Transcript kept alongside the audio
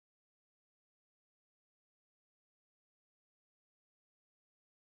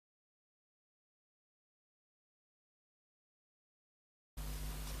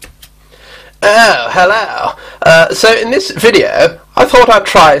Oh, hello. So in this video, I thought I'd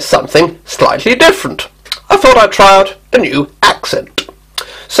try something slightly different. I thought I'd try out a new accent.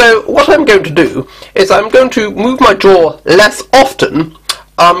 So what I'm going to do is I'm going to move my jaw less often.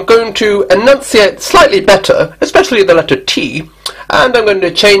 I'm going to enunciate slightly better, especially the letter T, and I'm going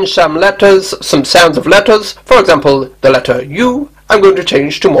to change some letters, some sounds of letters. For example, the letter U, I'm going to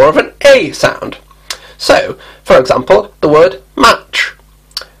change to more of an A sound. So, for example, the word match.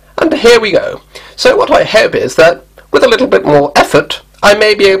 And here we go. So what I hope is that, with a little bit more effort, I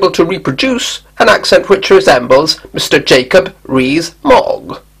may be able to reproduce an accent which resembles Mr. Jacob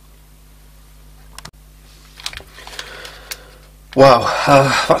Rees-Mogg. Wow,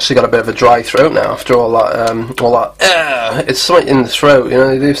 I've actually got a bit of a dry throat now after all that. It's something in the throat, you know,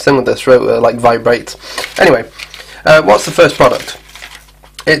 they do this thing with the throat like vibrates. Anyway, what's the first product?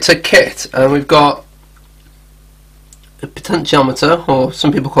 It's a kit, and we've got a potentiometer, or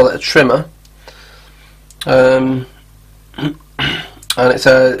some people call it a trimmer, and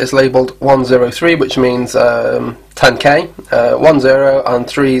it's labelled 103, which means 10k, 1 0 and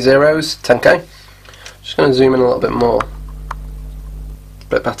 3 zeros, 10k. Just going to zoom in a little bit more.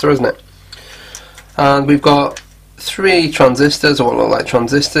 Bit better, isn't it? And we've got 3 transistors, or what look like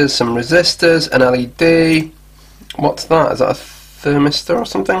transistors, some resistors, an LED. What's that? Is that a thermistor or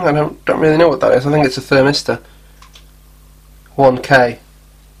something? I don't really know what that is. I think it's a thermistor. 1k.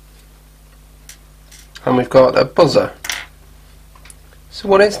 And we've got a buzzer. So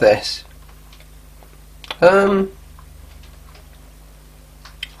what is this? I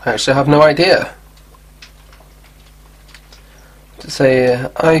actually have no idea. It's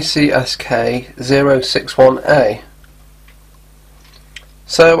a ICSK 061A.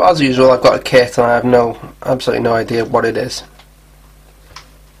 So as usual, I've got a kit and I have absolutely no idea what it is.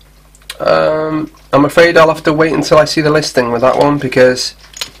 I'm afraid I'll have to wait until I see the listing with that one, because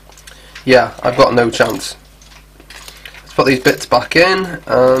yeah, I've got no chance. Let's put these bits back in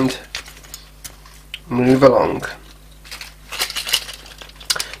and move along.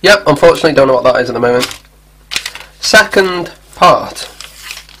 Yep, unfortunately don't know what that is at the moment. Second part.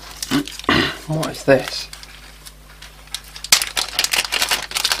 What is this?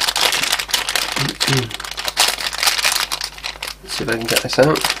 Let's see if I can get this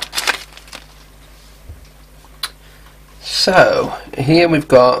out. So here we've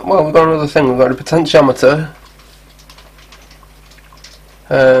got another thing. We've got a potentiometer.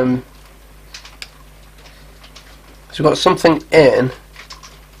 So we've got something in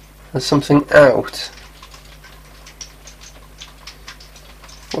and something out.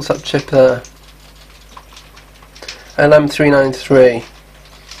 What's that chip there? LM393.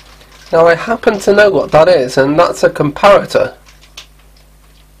 Now I happen to know what that is, and that's a comparator.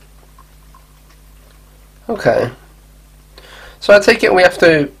 Okay. So I take it we have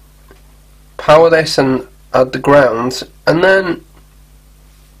to power this and add the grounds, and then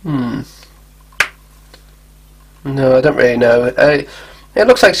no, I don't really know. It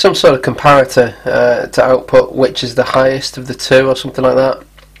looks like some sort of comparator to output which is the highest of the two, or something like that.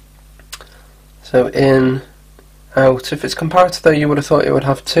 So in, out. If it's comparator though, you would have thought it would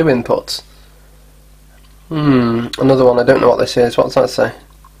have 2 inputs. Another one, I don't know what this is. What's that say?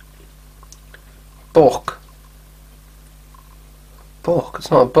 Buck. Buck? It's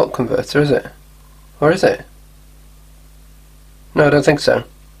not a buck converter, is it? Or is it? No, I don't think so.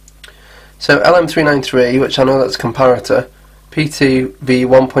 So LM393, which I know that's comparator. PTV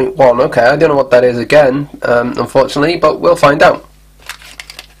 1.1. Okay, I don't know what that is again, unfortunately, but we'll find out.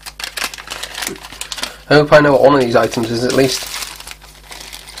 I hope I know what one of these items is at least.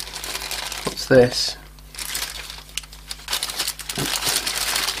 What's this?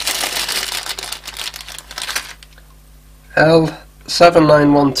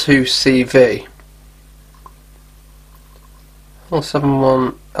 L7912CV.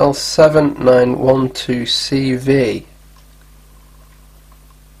 L7912CV.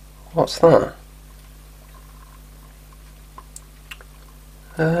 What's that?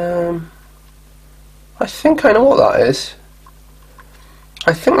 I think I know what that is.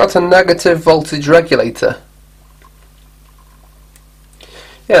 I think that's a negative voltage regulator.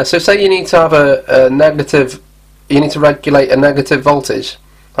 Yeah, so say you need to have a negative, you need to regulate a negative voltage,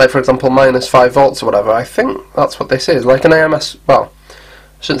 like for example -5 volts or whatever. I think that's what this is, like an AMS, well,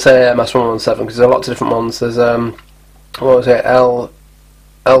 I shouldn't say AMS 117 because there are lots of different ones. There's what was it,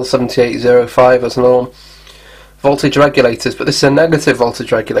 L7805 or another one. Voltage regulators, but this is a negative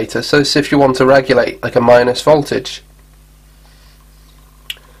voltage regulator, so this is if you want to regulate like a minus voltage.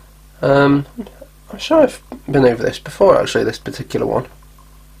 I'm sure I've been over this before actually, this particular one.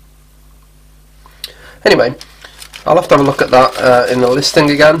 Anyway, I'll have to have a look at that in the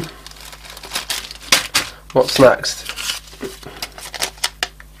listing again. What's next?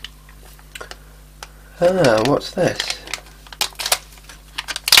 Ah, what's this?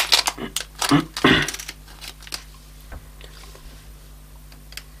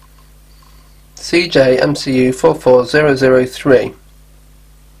 CJ MCU 44003.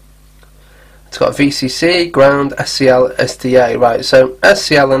 It's got VCC, ground, SCL, SDA. Right, so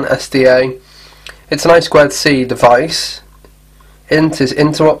SCL and SDA. It's an I2C device. Int is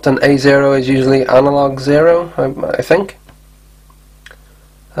interrupt and A0 is usually analog 0, I think.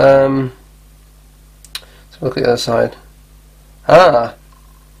 Let's look at the other side. Ah,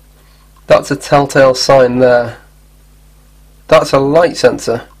 that's a telltale sign there. That's a light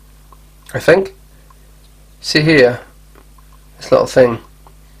sensor, I think. See here, this little thing.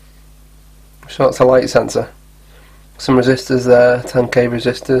 So it's a light sensor. Some resistors there, 10k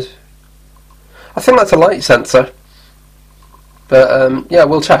resistors. I think that's a light sensor. But yeah,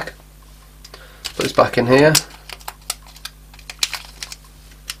 we'll check. Put this back in here.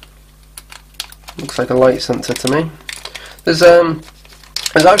 Looks like a light sensor to me. There's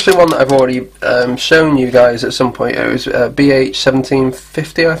actually one that I've already shown you guys at some point. It was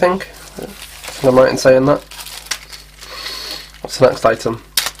BH1750, I think. I'm right in saying that. What's the next item?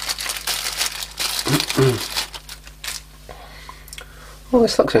 Oh,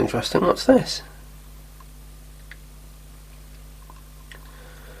 this looks interesting. What's this?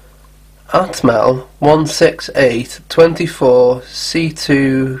 Atmel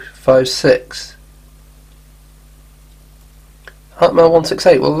 16824C256. Atmel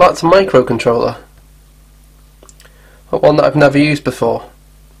 168. Well, that's a microcontroller, but one that I've never used before.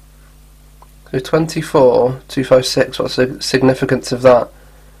 So 24256. What's the significance of that?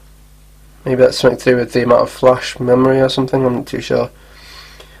 Maybe that's something to do with the amount of flash memory or something. I'm not too sure.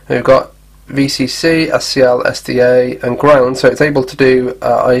 We've got VCC, SCL, SDA, and ground, so it's able to do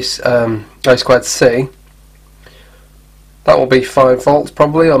I2C. That will be 5 volts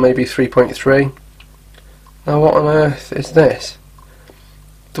probably, or maybe 3.3. Now what on earth is this?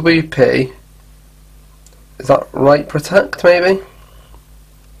 WP. Is that write protect maybe?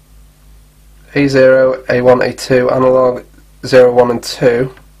 A0, A1, A2, analog 0, 1 and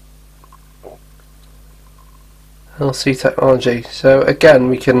 2. LC technology. So again,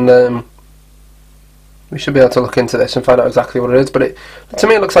 we can we should be able to look into this and find out exactly what it is. But to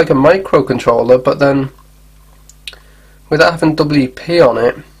me, it looks like a microcontroller. But then, without having WP on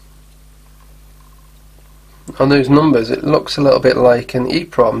it, on those numbers, it looks a little bit like an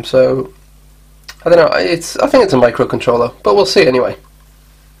EEPROM. So I don't know. I think it's a microcontroller, but we'll see anyway.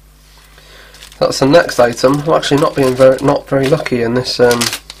 That's the next item. I'm actually not very lucky in this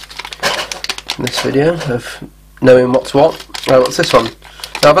video of knowing what's what. What's this one?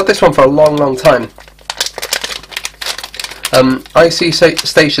 Now, I've had this one for a long time. IC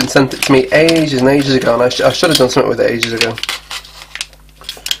Station sent it to me ages and ages ago, and I should have done something with it ages ago.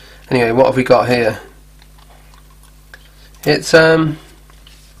 Anyway, what have we got here? It's let's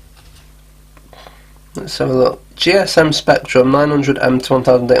have a look. GSM Spectrum 900M to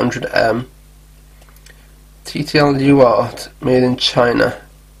 1800M. TTL UART, made in China.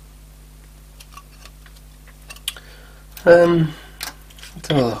 Let's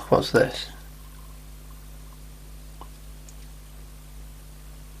have a look. What's this?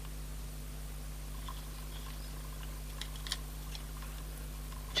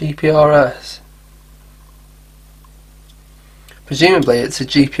 GPRS. Presumably it's a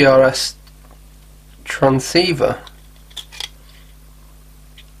GPRS transceiver.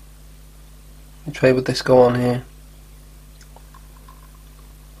 Which way would this go on here?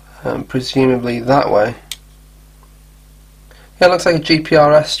 Presumably that way. Yeah, it looks like a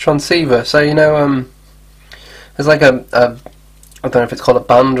GPRS transceiver. So you know, there's like a I don't know if it's called a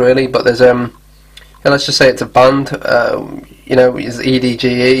band really, but there's yeah, let's just say it's a band. You know, it's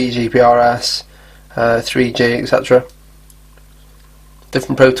EDGE, GPRS, 3G, etc.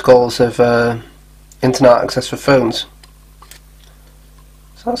 Different protocols of internet access for phones.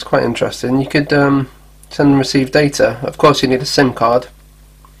 So that's quite interesting. You could send and receive data. Of course, you need a SIM card.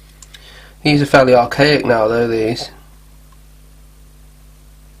 These are fairly archaic now, though. These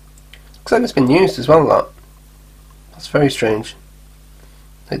looks like it's been used as well. That's very strange.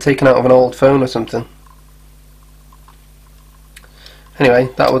 Like taken out of an old phone or something. Anyway,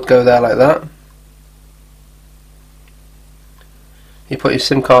 that would go there like that. You put your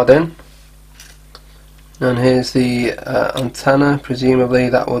SIM card in, and here's the antenna. Presumably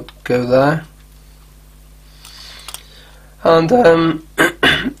that would go there. And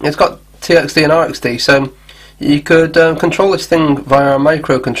it's got TXD and RXD, so you could control this thing via a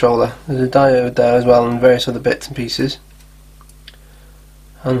microcontroller. There's a diode there as well, and various other bits and pieces.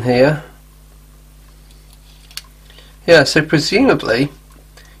 And here, Yeah, so presumably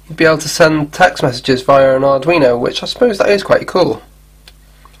you'd be able to send text messages via an Arduino, which I suppose that is quite cool.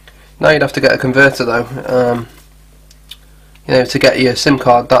 Now you'd have to get a converter though, you know, to get your SIM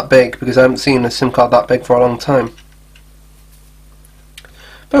card that big, because I haven't seen a SIM card that big for a long time.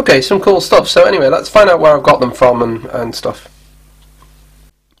 Okay, some cool stuff. So anyway, let's find out where I've got them from and stuff.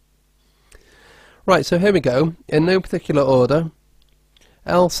 Right, so here we go, in no particular order.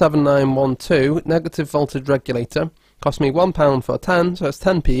 L7912 negative voltage regulator, cost me £1 for 10, so it's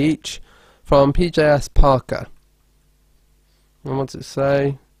 10p each, from PJS Parker. And what's it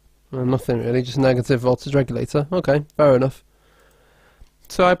say? Well, nothing really, just negative voltage regulator. Okay, fair enough.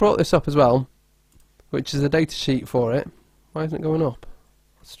 So I brought this up as well, which is a data sheet for it. Why isn't it going up?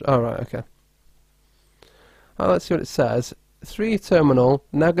 Oh, right, okay. Let's see what it says. 3-terminal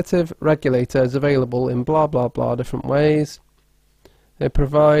negative regulator is available in blah blah blah different ways. They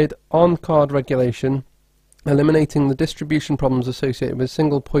provide on-card regulation, eliminating the distribution problems associated with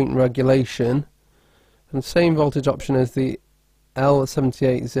single point regulation, and the same voltage option as the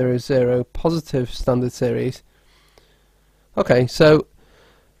L7800 positive standard series. Okay, so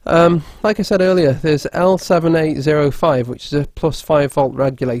like I said earlier, there's L7805, which is a plus 5 volt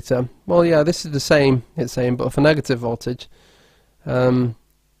regulator. Well, yeah, this is the same, it's saying, but for negative voltage.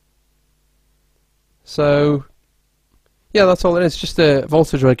 So yeah, that's all it is, just a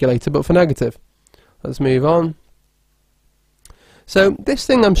voltage regulator, but for negative. Let's move on. So this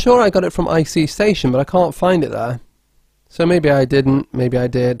thing, I'm sure I got it from IC Station, but I can't find it there. So maybe I didn't, maybe I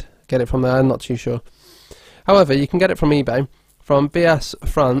did get it from there, I'm not too sure. However, you can get it from eBay, from BS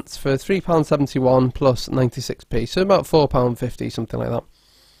France, for £3.71 plus 96p, so about £4.50, something like that.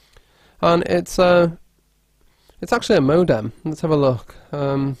 And it's actually a modem. Let's have a look.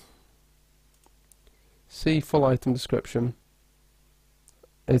 See full item description.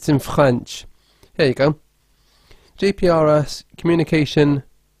 It's in French. Here you go. GPRS communication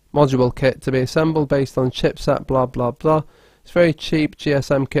module kit to be assembled based on chipset blah blah blah. It's very cheap.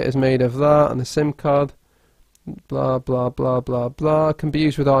 GSM kit is made of that and a SIM card. Blah blah blah blah blah. Can be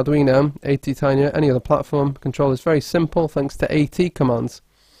used with Arduino, AT Tiny, any other platform. Control is very simple thanks to AT commands.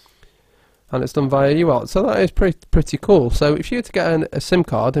 And it's done via UART, so that is pretty cool. So if you were to get a SIM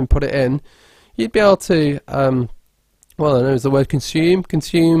card and put it in, you'd be able to, well, I know is the word consume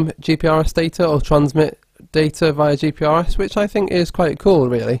GPRS data or transmit data via GPRS, which I think is quite cool,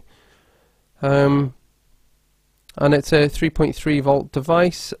 really. And it's a 3.3 volt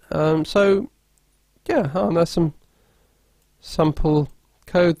device, so yeah, and there's some sample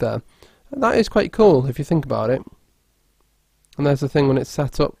code there. And that is quite cool if you think about it. And there's the thing when it's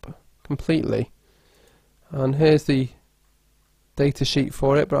set up completely. And here's the data sheet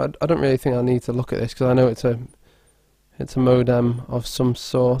for it, but I don't really think I need to look at this because I know it's a modem of some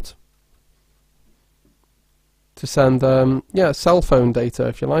sort to send yeah, cell phone data,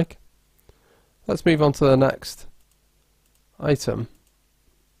 if you like. Let's move on to the next item.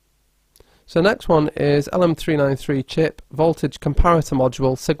 So next one is LM393 chip voltage comparator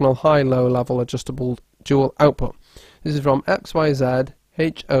module signal high low level adjustable dual output. This is from XYZ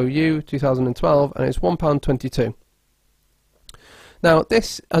HOU 2012 and it's £1.22. Now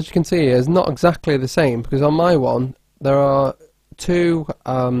this, as you can see, is not exactly the same because on my one there are two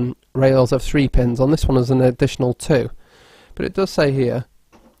rails of 3 pins. On this one is an additional 2, but it does say here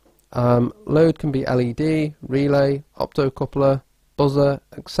load can be LED, relay, optocoupler, buzzer,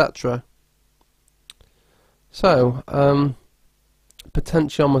 etc. So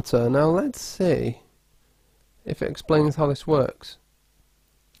potentiometer. Now let's see if it explains how this works.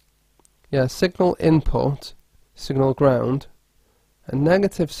 Yeah, signal input, signal ground, a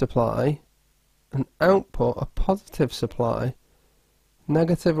negative supply, an output, a positive supply,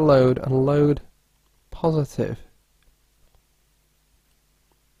 negative load and load positive.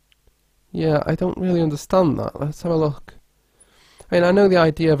 Yeah, I don't really understand that. Let's have a look. I mean, I know the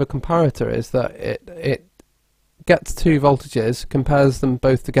idea of a comparator is that it gets two voltages, compares them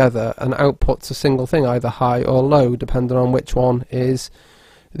both together and outputs a single thing, either high or low, depending on which one is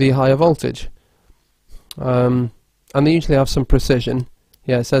the higher voltage. And they usually have some precision.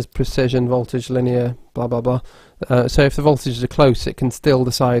 Yeah, it says precision, voltage, linear, blah blah blah. So if the voltages are close, it can still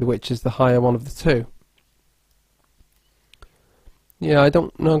decide which is the higher one of the two. Yeah, I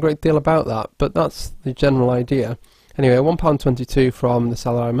don't know a great deal about that, but that's the general idea. Anyway, £1.22 from the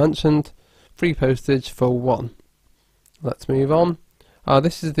seller I mentioned, free postage for 1. Let's move on.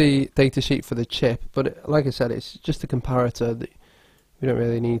 This is the data sheet for the chip, but like I said, it's just a comparator. We don't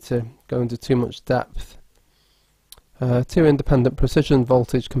really need to go into too much depth. Two independent precision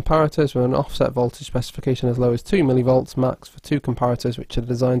voltage comparators with an offset voltage specification as low as 2 millivolts max for two comparators which are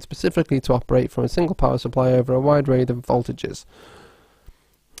designed specifically to operate from a single power supply over a wide range of voltages.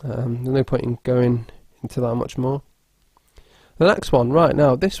 There's no point in going into that much more. The next one, right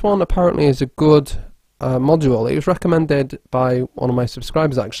now, this one apparently is a good module. It was recommended by one of my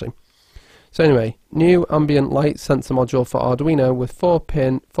subscribers actually. So anyway, new ambient light sensor module for Arduino with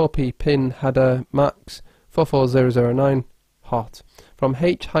 4P pin header max 44009 hot from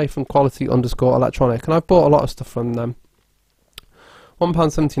h-quality_electronic, and I've bought a lot of stuff from them.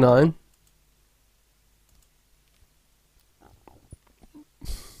 £1.79,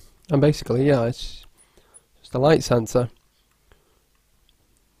 and basically, yeah, it's just a light sensor.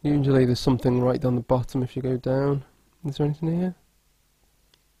 Usually there's something right down the bottom if you go down. Is there anything here?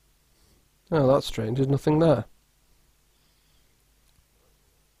 Oh, that's strange, there's nothing there.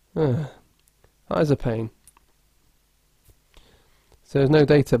 That is a pain. So there's no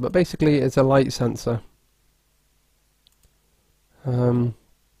data, but basically it's a light sensor.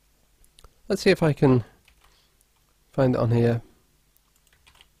 Let's see if I can find it on here.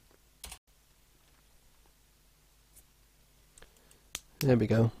 There we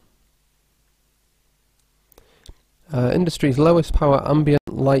go. Industry's lowest power ambient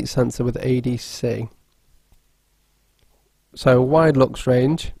light sensor with ADC. So wide lux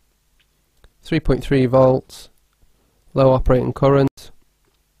range, 3.3 volts, low operating current,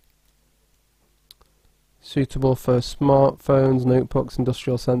 suitable for smartphones, notebooks,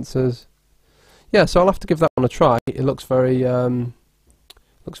 industrial sensors. Yeah, so I'll have to give that one a try. It looks very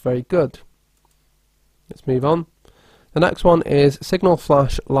good. Let's move on. The next one is Signal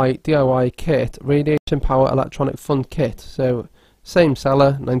Flash Light DIY Kit Radiation Power Electronic Fund Kit. So same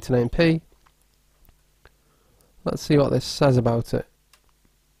seller, 99p. Let's see what this says about it.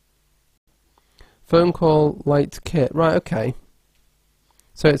 Phone call light kit. Right, okay.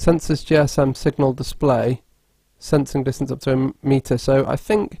 So it senses GSM signal display, sensing distance up to a meter. So I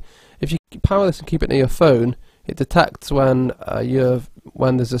think if you power this and keep it near your phone, it detects when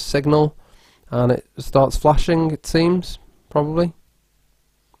there's a signal, and it starts flashing, it seems, probably.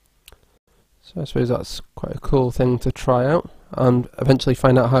 So I suppose that's quite a cool thing to try out and eventually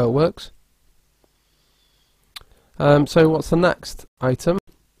find out how it works. So what's the next item?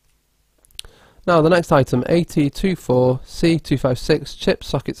 Now the next item, AT24C256 chip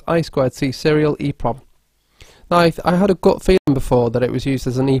sockets I2C serial EEPROM. Now I had a gut feeling before that it was used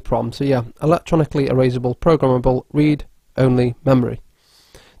as an EEPROM, so yeah, electronically erasable programmable read-only memory.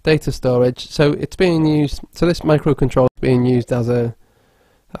 Data storage, so it's being used, so this microcontroller is being used as a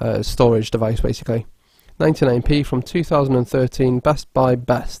storage device basically. 99p from 2013, Best Buy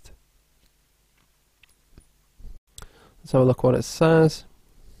Best. Let's have a look what it says.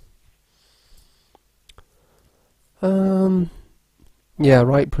 Yeah,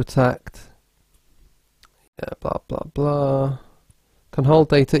 write protect. Yeah, blah blah blah. Can hold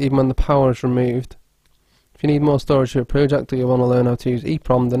data even when the power is removed. If you need more storage for your project or you want to learn how to use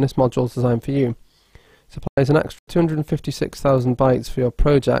EEPROM, then this module is designed for you. It supplies an extra 256,000 bytes for your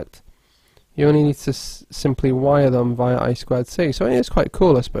project. You only need to simply wire them via I2C. So it is quite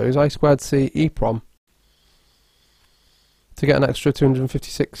cool, I suppose. I2C EEPROM to get an extra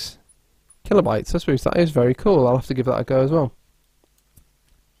 256 kilobytes. I suppose that is very cool. I'll have to give that a go as well.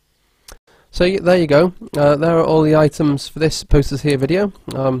 So there you go. There are all the items for this Posters Here video.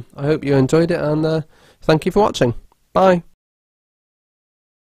 I hope you enjoyed it, and thank you for watching. Bye.